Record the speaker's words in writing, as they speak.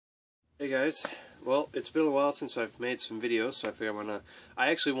Hey guys, well, it's been a while since I've made some videos, so I figure I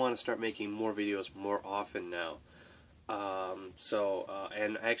actually want to start making more videos more often now.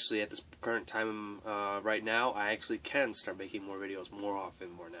 And actually at this current time right now, I actually can start making more videos more often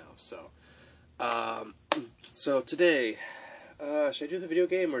more now. So today, should I do the video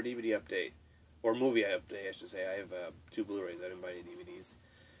game or DVD update? Or movie update, I should say. I have 2 Blu-rays, I didn't buy any DVDs.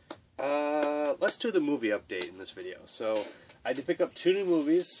 Let's do the movie update in this video. So, I did pick up 2 new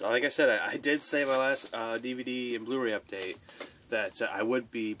movies. Like I said, I did say in my last DVD and Blu-ray update that I would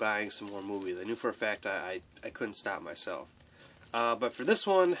be buying some more movies. I knew for a fact I couldn't stop myself. But for this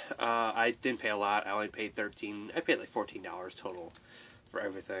one, I didn't pay a lot. I only paid I paid like $14 total for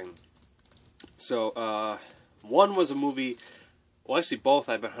everything. So, one was a movie, well actually both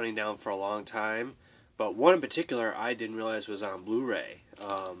I've been hunting down for a long time, but one in particular I didn't realize was on Blu-ray.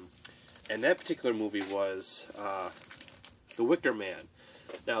 And that particular movie was The Wicker Man.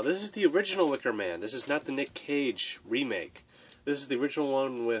 Now, this is the original Wicker Man. This is not the Nick Cage remake. This is the original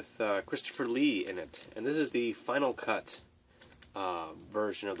one with Christopher Lee in it. And this is the final cut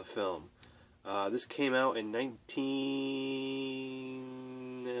version of the film. This came out in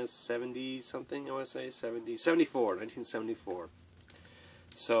 1970-something, I want to say. 1974.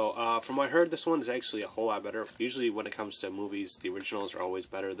 So, from what I heard, this one is actually a whole lot better. Usually when it comes to movies, the originals are always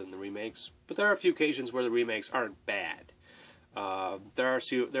better than the remakes. But there are a few occasions where the remakes aren't bad. There are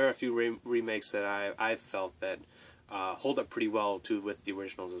a few remakes that I've felt that hold up pretty well too with the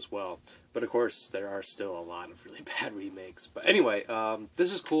originals as well. But of course, there are still a lot of really bad remakes. But anyway,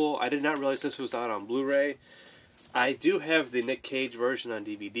 this is cool. I did not realize this was out on Blu-ray. I do have the Nick Cage version on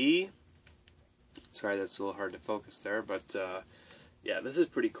DVD. Sorry, that's a little hard to focus there, but yeah, this is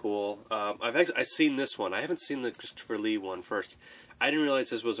pretty cool. I've seen this one. I haven't seen the Christopher Lee one first. I didn't realize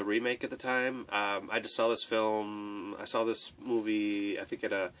this was a remake at the time. I just saw this film. I saw this movie. I think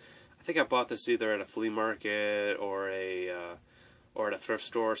I bought this either at a flea market or at a thrift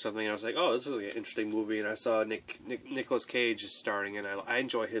store or something. And I was like, oh, this is an interesting movie. And I saw Nicolas Cage is starring in it. I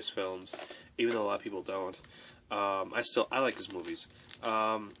enjoy his films, even though a lot of people don't. I like his movies.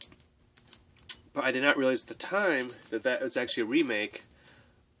 But I did not realize at the time that was actually a remake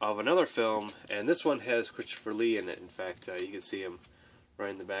of another film, and this one has Christopher Lee in it. In fact, you can see him right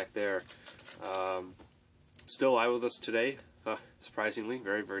in the back there. Still alive with us today, surprisingly.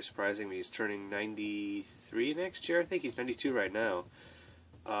 Very, very surprising. He's turning 93 next year, I think. He's 92 right now.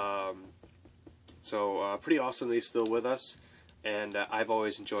 So, pretty awesome that he's still with us, and I've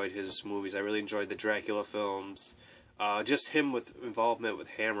always enjoyed his movies. I really enjoyed the Dracula films. Just him with involvement with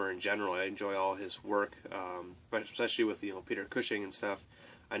Hammer in general. I enjoy all his work, but especially with Peter Cushing and stuff.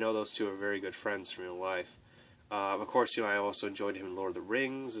 I know those two are very good friends from real life. Of course, I also enjoyed him in Lord of the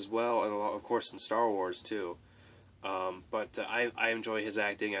Rings as well, and of course in Star Wars too. But I enjoy his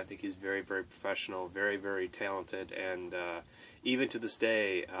acting. I think he's very, very professional, very, very talented, and even to this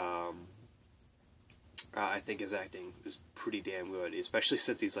day, I think his acting is pretty damn good, especially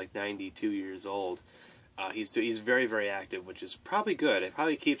since he's like 92 years old. He's very, very active, which is probably good. It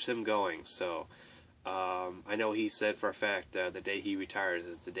probably keeps him going. So I know he said for a fact the day he retires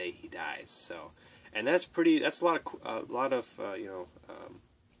is the day he dies. So, and that's a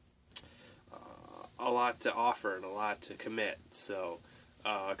lot to offer and a lot to commit. So,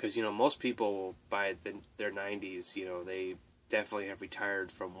 because most people by their 90s, they definitely have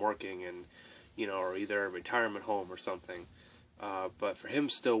retired from working and or either a retirement home or something. But for him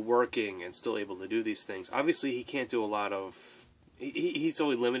still working and still able to do these things, obviously he can't do a lot of... He's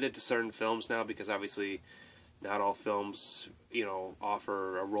only limited to certain films now because obviously not all films,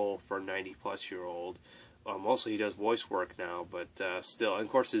 offer a role for a 90-plus-year-old. Mostly he does voice work now, but still. And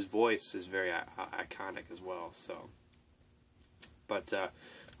of course his voice is very iconic as well, so... But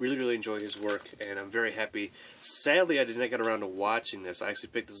really, really enjoy his work, and I'm very happy. Sadly, I did not get around to watching this. I actually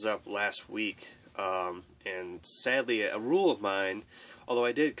picked this up last week. And sadly, a rule of mine, although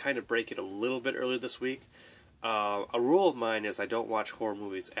I did kind of break it a little bit earlier this week, a rule of mine is I don't watch horror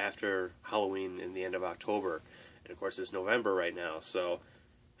movies after Halloween in the end of October. And of course, it's November right now, so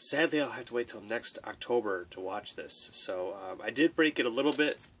sadly I'll have to wait till next October to watch this. So I did break it a little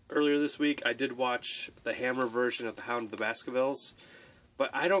bit earlier this week. I did watch the Hammer version of The Hound of the Baskervilles, but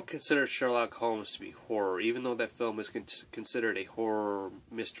I don't consider Sherlock Holmes to be horror, even though that film is considered a horror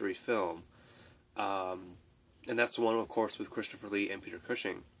mystery film. And that's the one, of course, with Christopher Lee and Peter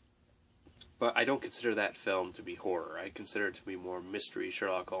Cushing. But I don't consider that film to be horror. I consider it to be more mystery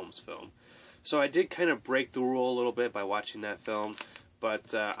Sherlock Holmes film. So I did kind of break the rule a little bit by watching that film.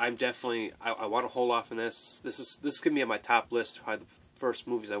 But I'm definitely... I want to hold off on this. This is going to be on my top list of the first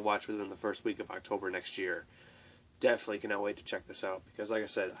movies I watch within the first week of October next year. definitely cannot wait to check this out, because like I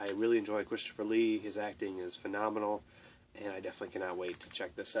said, I really enjoy Christopher Lee. His acting is phenomenal, and I definitely cannot wait to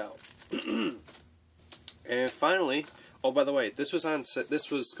check this out. And finally, oh, by the way, this was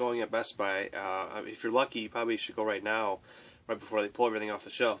going at Best Buy. If you're lucky, you probably should go right now, right before they pull everything off the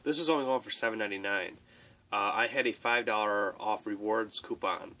shelf. This is only going for $7.99. I had a $5 off rewards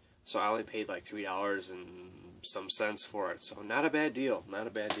coupon, so I only paid like $3 and some cents for it. So not a bad deal. Not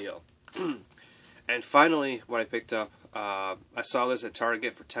a bad deal. And finally, what I picked up, I saw this at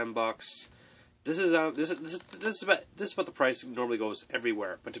Target for $10. This is about the price it normally goes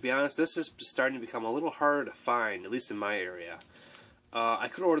everywhere. But to be honest, this is starting to become a little harder to find, at least in my area. I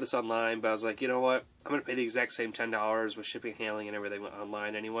could order this online, but I was like, you know what? I'm going to pay the exact same $10 with shipping, handling, and everything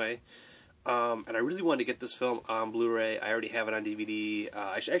online anyway. And I really wanted to get this film on Blu-ray. I already have it on DVD.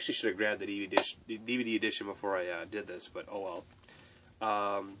 I actually should have grabbed the DVD edition before I did this, but oh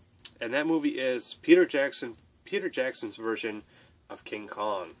well. And that movie is Peter Jackson's version of King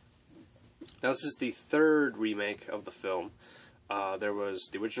Kong. Now, this is the third remake of the film. There was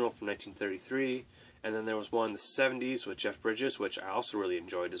the original from 1933, and then there was one in the 70s with Jeff Bridges, which I also really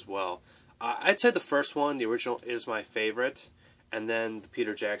enjoyed as well. I'd say the first one, the original, is my favorite, and then the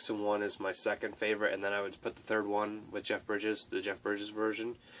Peter Jackson one is my second favorite, and then I would put the third one with Jeff Bridges, the Jeff Bridges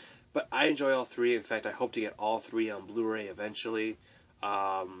version. But I enjoy all three. In fact, I hope to get all three on Blu-ray eventually.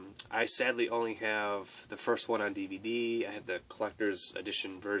 I sadly only have the first one on DVD. I have the collector's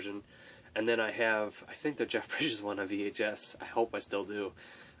edition version. And then I have, I think, the Jeff Bridges one on VHS. I hope I still do.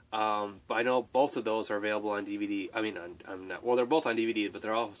 But I know both of those are available on DVD. I mean, well, they're both on DVD, but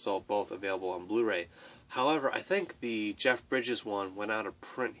they're also both available on Blu-ray. However, I think the Jeff Bridges one went out of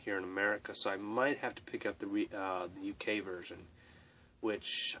print here in America, so I might have to pick up the UK version,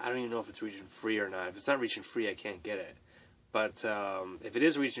 which I don't even know if it's region free or not. If it's not region free, I can't get it. But if it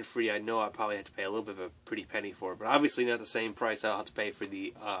is region free, I know I probably have to pay a little bit of a pretty penny for it. But obviously not the same price I'll have to pay for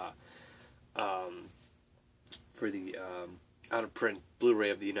the out-of-print Blu-ray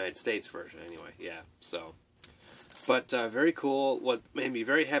of the United States version. Anyway, yeah. So, but very cool. What made me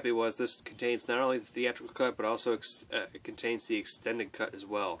very happy was this contains not only the theatrical cut, but also it contains the extended cut as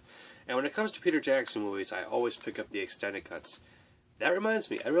well. And when it comes to Peter Jackson movies, I always pick up the extended cuts. That reminds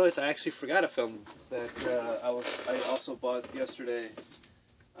me, I realized I actually forgot a film that I also bought yesterday,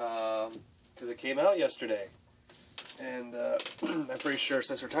 because it came out yesterday. And I'm pretty sure,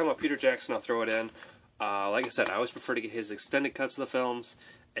 since we're talking about Peter Jackson, I'll throw it in. Like I said, I always prefer to get his extended cuts of the films,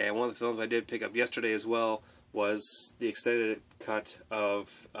 and one of the films I did pick up yesterday as well was the extended cut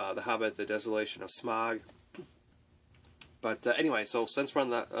of The Hobbit, The Desolation of Smaug. But anyway, so since we're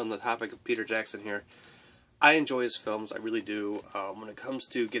on the topic of Peter Jackson here, I enjoy his films, I really do. When it comes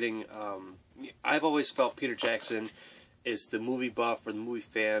to getting, I've always felt Peter Jackson is the movie buff or the movie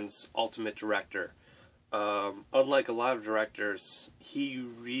fan's ultimate director. Unlike a lot of directors, he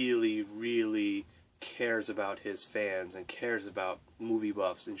really, really cares about his fans and cares about movie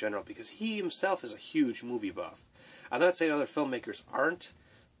buffs in general, because he himself is a huge movie buff. I'm not saying other filmmakers aren't,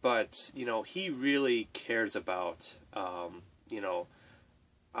 but, you know, he really cares about,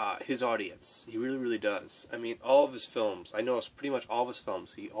 his audience. He really, really does. I mean, all of his films, I know it's pretty much all of his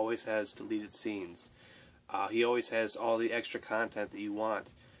films, he always has deleted scenes. He always has all the extra content that you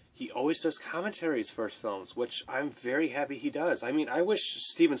want. He always does commentaries for his films, which I'm very happy he does. I mean, I wish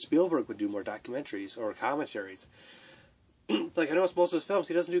Steven Spielberg would do more documentaries or commentaries. Like, I know it's most of his films,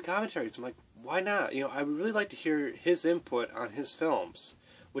 he doesn't do commentaries. I'm like, why not? You know, I would really like to hear his input on his films,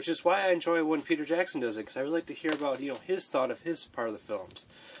 which is why I enjoy when Peter Jackson does it, because I really like to hear about, you know, his thought of his part of the films.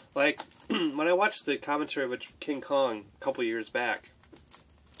 Like, when I watched the commentary of King Kong a couple years back,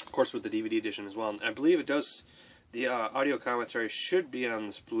 of course with the DVD edition as well, I believe it does, the audio commentary should be on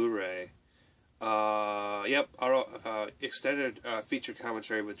this Blu-ray. Yep, extended featured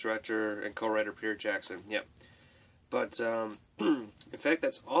commentary with director and co-writer Peter Jackson, yep. But, in fact,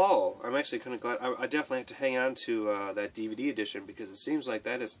 that's all. I'm actually kind of glad. I definitely have to hang on to that DVD edition, because it seems like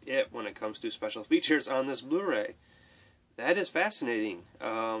that is it when it comes to special features on this Blu-ray. That is fascinating.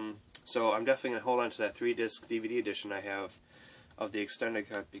 So I'm definitely going to hold on to that 3-disc DVD edition I have of the extended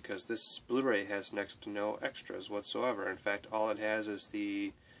cut, because this Blu-ray has next to no extras whatsoever. In fact, all it has is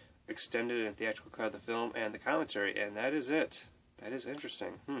the extended and theatrical cut of the film and the commentary, and that is it. That is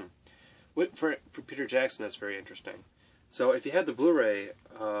interesting. For Peter Jackson, that's very interesting. So if you have the Blu-ray,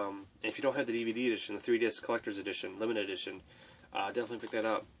 if you don't have the DVD edition, the 3-disc collector's edition, limited edition, definitely pick that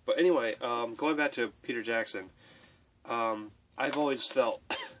up. But anyway, going back to Peter Jackson, I've always felt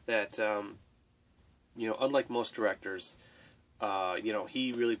that, unlike most directors, you know,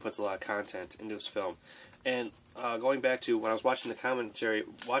 he really puts a lot of content into his film. And going back to when I was watching the commentary,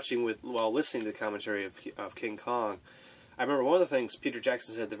 while listening to the commentary of King Kong, I remember one of the things Peter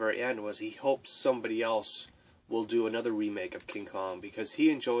Jackson said at the very end was he hopes somebody else will do another remake of King Kong, because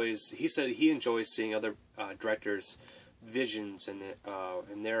he said he enjoys seeing other directors' visions and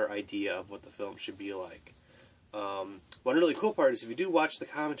their idea of what the film should be like. One really cool part is if you do watch the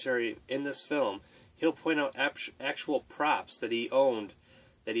commentary in this film, he'll point out actual props that he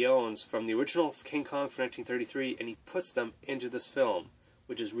owns from the original King Kong from 1933, and he puts them into this film,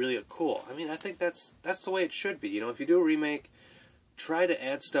 which is really cool. I mean, I think that's the way it should be. You know, if you do a remake, try to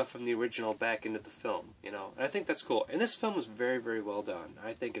add stuff from the original back into the film, you know. And I think that's cool. And this film is very, very well done.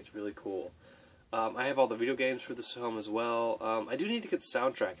 I think it's really cool. I have all the video games for this film as well. I do need to get the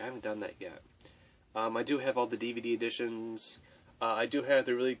soundtrack. I haven't done that yet. I do have all the DVD editions. I do have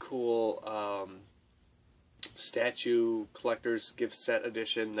the really cool statue collector's gift set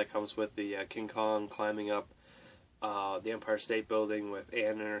edition that comes with the King Kong climbing up the Empire State Building with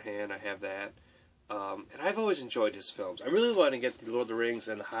Anne in her hand. I have that. And I've always enjoyed his films. I really want to get the Lord of the Rings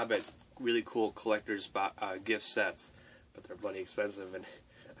and the Hobbit really cool collector's gift sets, but they're bloody expensive, and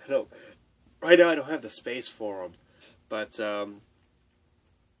right now I don't have the space for them. But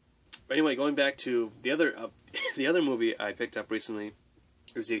anyway, going back to the other movie I picked up recently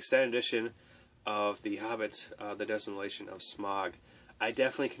is the extended edition of The Hobbit, The Desolation of Smaug. I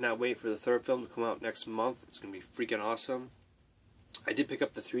definitely cannot wait for the third film to come out next month. It's going to be freaking awesome. I did pick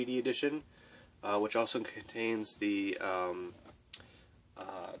up the 3D edition, which also contains the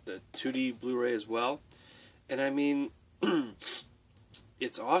 2D Blu-ray as well. And I mean,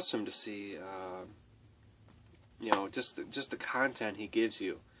 it's awesome to see, you know, just the content he gives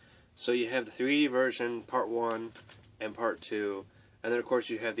you. So you have the 3D version, Part 1 and Part 2, and then of course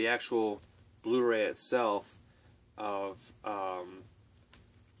you have the actual Blu-ray itself of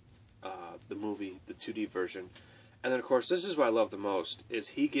the movie, the 2D version. And then of course, this is what I love the most, is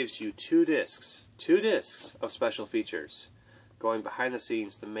he gives you two discs of special features, going behind the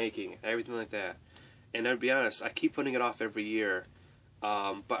scenes, the making, everything like that. And to be honest, I keep putting it off every year,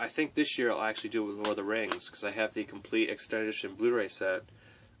 but I think this year I'll actually do it with Lord of the Rings, because I have the complete extended edition Blu-ray set.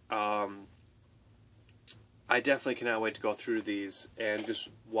 I definitely cannot wait to go through these and just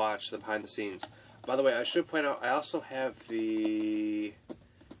watch the behind the scenes. By the way, I should point out, I also have the...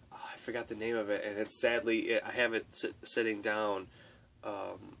 I forgot the name of it, and it's sadly, I have it sitting down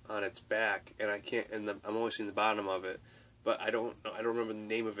on its back, and I can't, and I'm only seeing the bottom of it, but I don't remember the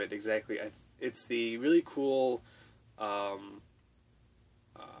name of it exactly. It's the really cool, I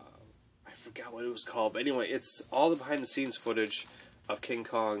forgot what it was called, but anyway, it's all the behind the scenes footage of King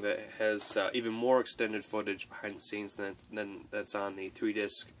Kong that has even more extended footage behind the scenes than that's on the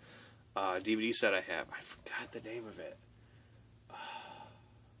 3-disc DVD set I have. I forgot the name of it.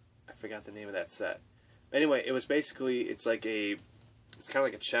 I forgot the name of that set. Anyway, it was basically, it's kind of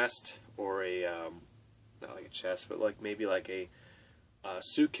like a chest, or a, not like a chest, but maybe like a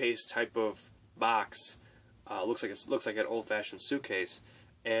suitcase type of box. Looks like an old-fashioned suitcase.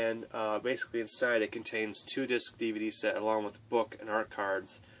 And basically inside it contains 2-disc DVD set along with a book and art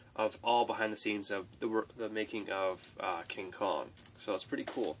cards of all behind the scenes of the making of King Kong. So it's pretty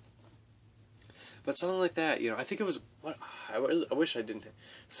cool. But something like that, you know, I think it was, I wish I didn't.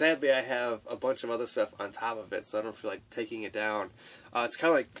 Sadly, I have a bunch of other stuff on top of it, so I don't feel like taking it down. It's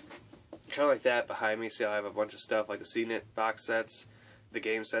kind of like that behind me. See, I have a bunch of stuff like the CNET box sets, the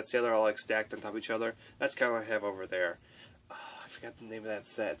game sets. Yeah, they're all like stacked on top of each other. That's kind of what I have over there. I forgot the name of that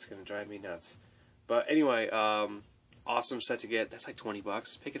set. It's gonna drive me nuts. But anyway, awesome set to get. That's like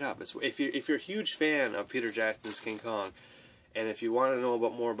 $20. Pick it up. If you're a huge fan of Peter Jackson's King Kong, and if you want to know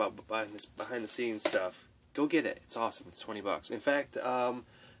more about behind the scenes stuff, go get it. It's awesome. It's $20. In fact,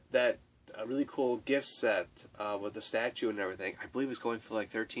 that really cool gift set with the statue and everything, I believe it's going for like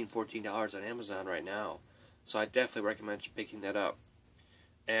 $13, $14 on Amazon right now. So I definitely recommend picking that up.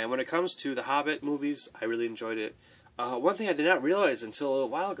 And when it comes to the Hobbit movies, I really enjoyed it. One thing I did not realize until a little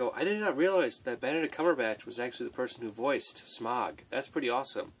while ago, I did not realize that Benedict Cumberbatch was actually the person who voiced Smaug. That's pretty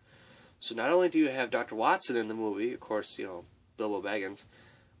awesome. So not only do you have Dr. Watson in the movie, of course, you know, Bilbo Baggins,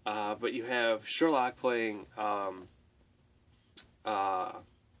 but you have Sherlock playing Smaug,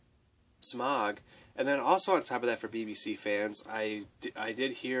 and then also on top of that, for BBC fans, I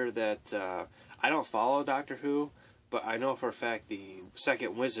did hear that, I don't follow Doctor Who, but I know for a fact the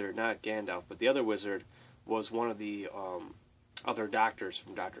second wizard, not Gandalf, but the other wizard, was one of the other doctors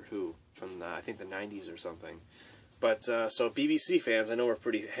from Doctor Who, from I think the 90s or something. But, so BBC fans, I know we're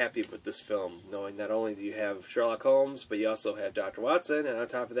pretty happy with this film, knowing not only do you have Sherlock Holmes, but you also have Dr. Watson, and on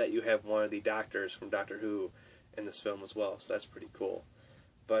top of that you have one of the doctors from Doctor Who in this film as well, so that's pretty cool.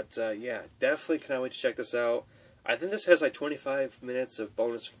 But yeah, definitely cannot wait to check this out. I think this has like 25 minutes of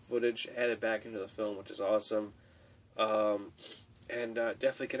bonus footage added back into the film, which is awesome. And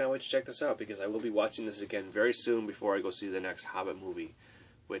definitely cannot wait to check this out, because I will be watching this again very soon before I go see the next Hobbit movie,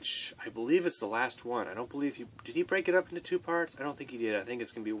 which I believe is the last one. I don't believe did he break it up into 2 parts? I don't think he did. I think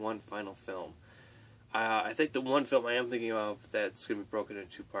it's going to be one final film. I think the one film I am thinking of that's going to be broken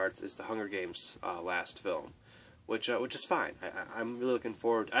into 2 parts is the Hunger Games last film, which is fine. I'm really looking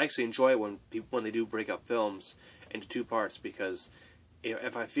forward. I actually enjoy it when they do break up films into 2 parts, because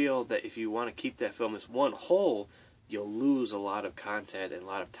if I feel that if you want to keep that film as one whole, you'll lose a lot of content and a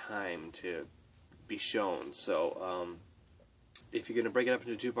lot of time to be shown. So if you're going to break it up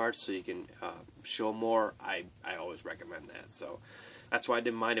into 2 parts so you can show more, I always recommend that. So that's why I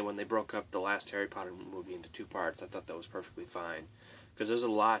didn't mind it when they broke up the last Harry Potter movie into 2 parts. I thought that was perfectly fine, because there's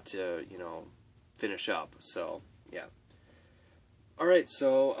a lot to, finish up. So yeah. Alright,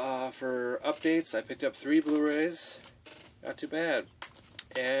 so for updates, I picked up 3 Blu-rays. Not too bad.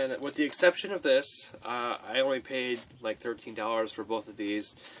 And with the exception of this, I only paid like $13 for both of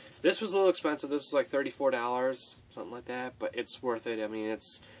these. This was a little expensive. This was like $34, something like that, but it's worth it. I mean,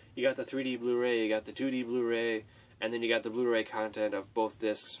 you got the 3D Blu-ray, you got the 2D Blu-ray, and then you got the Blu-ray content of both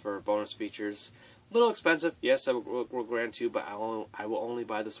discs for bonus features. A little expensive, yes, I will grant you, but I will only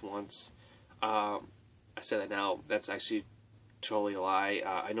buy this once. I say that now. That's actually totally a lie.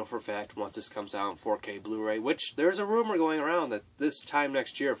 I know for a fact once this comes out in 4K Blu-ray, which there's a rumor going around that this time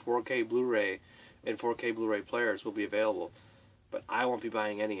next year 4K Blu-ray and 4K Blu-ray players will be available, but I won't be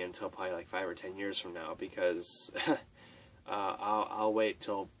buying any until probably like 5 or 10 years from now, because I'll wait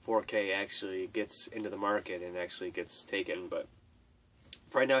till 4K actually gets into the market and actually gets taken. But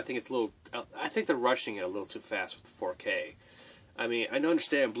for right now, I think it's a little. I think they're rushing it a little too fast with the 4K. I mean, I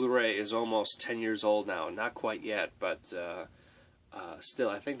understand Blu-ray is almost 10 years old now, not quite yet, but still,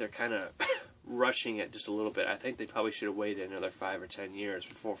 I think they're kind of rushing it just a little bit. I think they probably should have waited another 5 or 10 years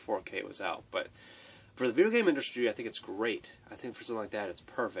before 4K was out. But for the video game industry, I think it's great. I think for something like that, it's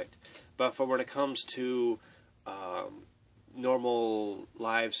perfect. But for when it comes to normal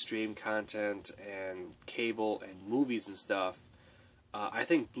live stream content and cable and movies and stuff, I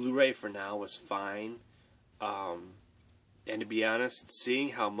think Blu-ray for now is fine. And to be honest, seeing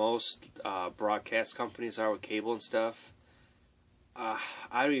how most broadcast companies are with cable and stuff, I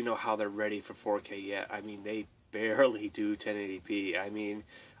don't even know how they're ready for 4K yet. I mean, they barely do 1080p. I mean,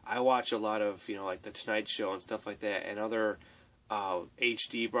 I watch a lot of, like The Tonight Show and stuff like that, and other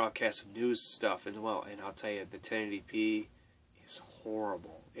HD broadcast of news stuff as well, and I'll tell you, the 1080p is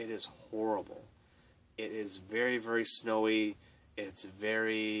horrible. It is horrible. It is very, very snowy.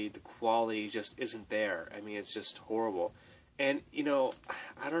 The quality just isn't there. I mean, it's just horrible. And,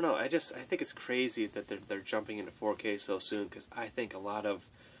 I don't know, I think it's crazy that they're jumping into 4K so soon, because I think a lot of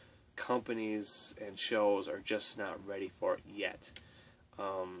companies and shows are just not ready for it yet.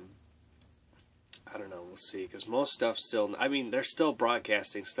 I don't know, we'll see, because most stuff still, I mean, they're still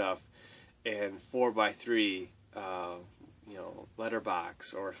broadcasting stuff in 4:3,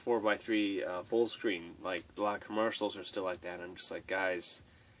 letterbox, or 4:3 full screen. Like, a lot of commercials are still like that. I'm just like, guys,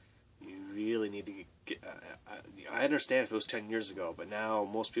 you really need to get, I understand if it was 10 years ago, but now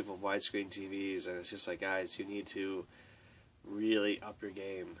most people have widescreen TVs, and it's just like, guys, you need to really up your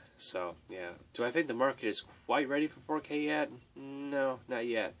game. So, yeah. Do I think the market is quite ready for 4K yet? No, not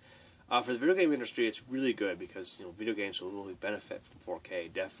yet. For the video game industry, it's really good, because, video games will really benefit from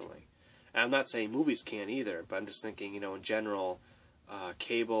 4K, definitely. And I'm not saying movies can't either, but I'm just thinking, in general,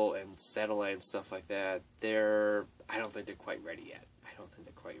 cable and satellite and stuff like that, I don't think they're quite ready yet.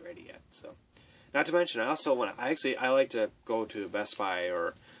 So, not to mention, I like to go to Best Buy,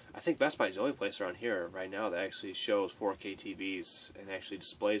 or I think Best Buy is the only place around here right now that actually shows 4K TVs and actually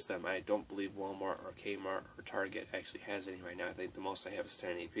displays them. I don't believe Walmart or Kmart or Target actually has any right now. I think the most I have is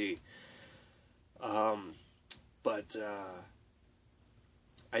 1080p.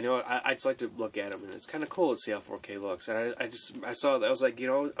 I know I just like to look at them, and it's kind of cool to see how 4K looks. And I saw that, I was like, I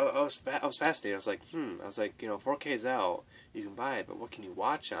was fascinated. I was like, 4K is out, you can buy it, but what can you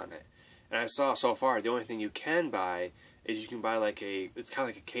watch on it? And I saw so far the only thing you can buy is you can buy it's kind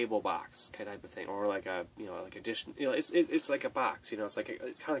of like a cable box type of thing, or like a like a dish. It's like a box.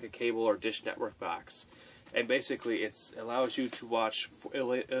 It's kind of like a cable or dish network box, and basically it allows you to watch. It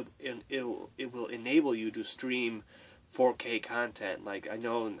will enable you to stream 4K content. Like I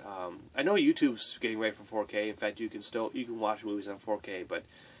know YouTube's getting ready for 4K. In fact, you can watch movies on 4K,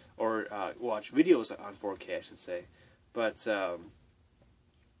 or watch videos on 4K, I should say. But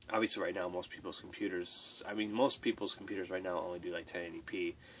obviously, right now, most people's computers right now only do like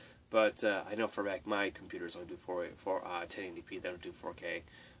 1080p. But I know for a fact my computers only do 1080p. They don't do 4K.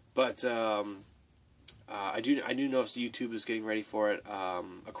 But I do know YouTube is getting ready for it.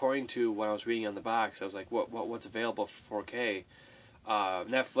 According to what I was reading on the box, I was like, what's available for 4K?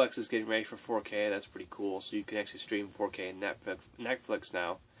 Netflix is getting ready for 4K. That's pretty cool. So you can actually stream 4K in Netflix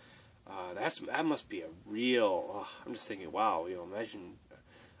now. That must be a real. I'm just thinking, wow. Imagine.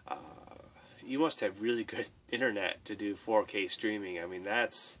 You must have really good internet to do 4K streaming. I mean,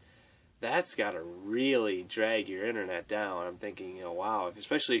 that's got to really drag your internet down. I'm thinking, wow,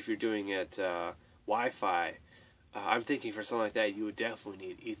 especially if you're doing it Wi-Fi. I'm thinking for something like that, you would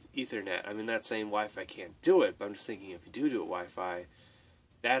definitely need Ethernet. I mean, not saying Wi-Fi can't do it, but I'm just thinking if you do it Wi-Fi,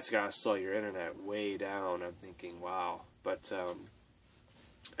 that's got to slow your internet way down. I'm thinking, wow. But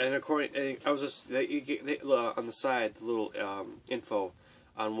and according, I was just on the side, the little info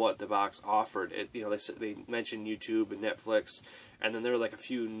on what the box offered. They mentioned YouTube and Netflix, and then there were like a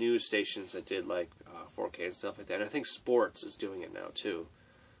few news stations that did like 4K and stuff like that. And I think sports is doing it now too.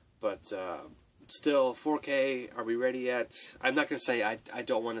 But still, 4K, are we ready yet? I'm not going to say, I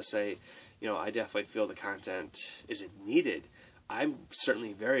don't want to say, I definitely feel the content isn't needed. I'm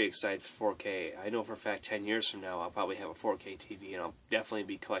certainly very excited for 4K. I know for a fact 10 years from now I'll probably have a 4K TV, and I'll definitely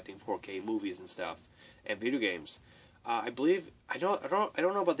be collecting 4K movies and stuff, and video games. I believe, I don't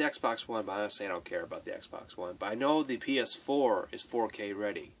know about the Xbox One, but honestly I don't care about the Xbox One. But I know the PS4 is 4K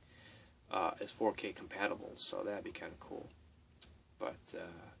ready, is 4K compatible, so that'd be kind of cool. But,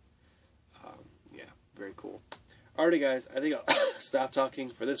 yeah, very cool. Alrighty guys, I think I'll stop talking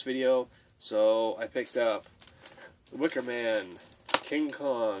for this video. So I picked up The Wicker Man, King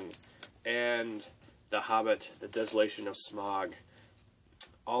Kong, and The Hobbit, The Desolation of Smaug.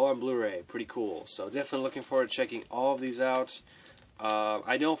 All on Blu-ray. Pretty cool. So definitely looking forward to checking all of these out.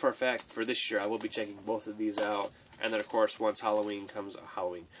 I know for a fact for this year I will be checking both of these out. And then of course once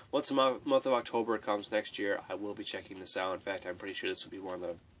once the month of October comes next year, I will be checking this out. In fact, I'm pretty sure this will be one of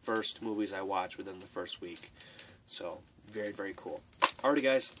the first movies I watch within the first week. So very, very cool. Alrighty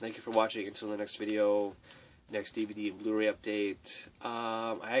guys, thank you for watching. Until the next video, next DVD and Blu-ray update.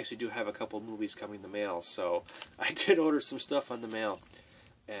 I actually do have a couple movies coming in the mail, so I did order some stuff on the mail.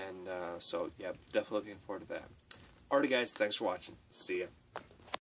 And so, yeah, definitely looking forward to that. Alrighty guys, thanks for watching. See ya.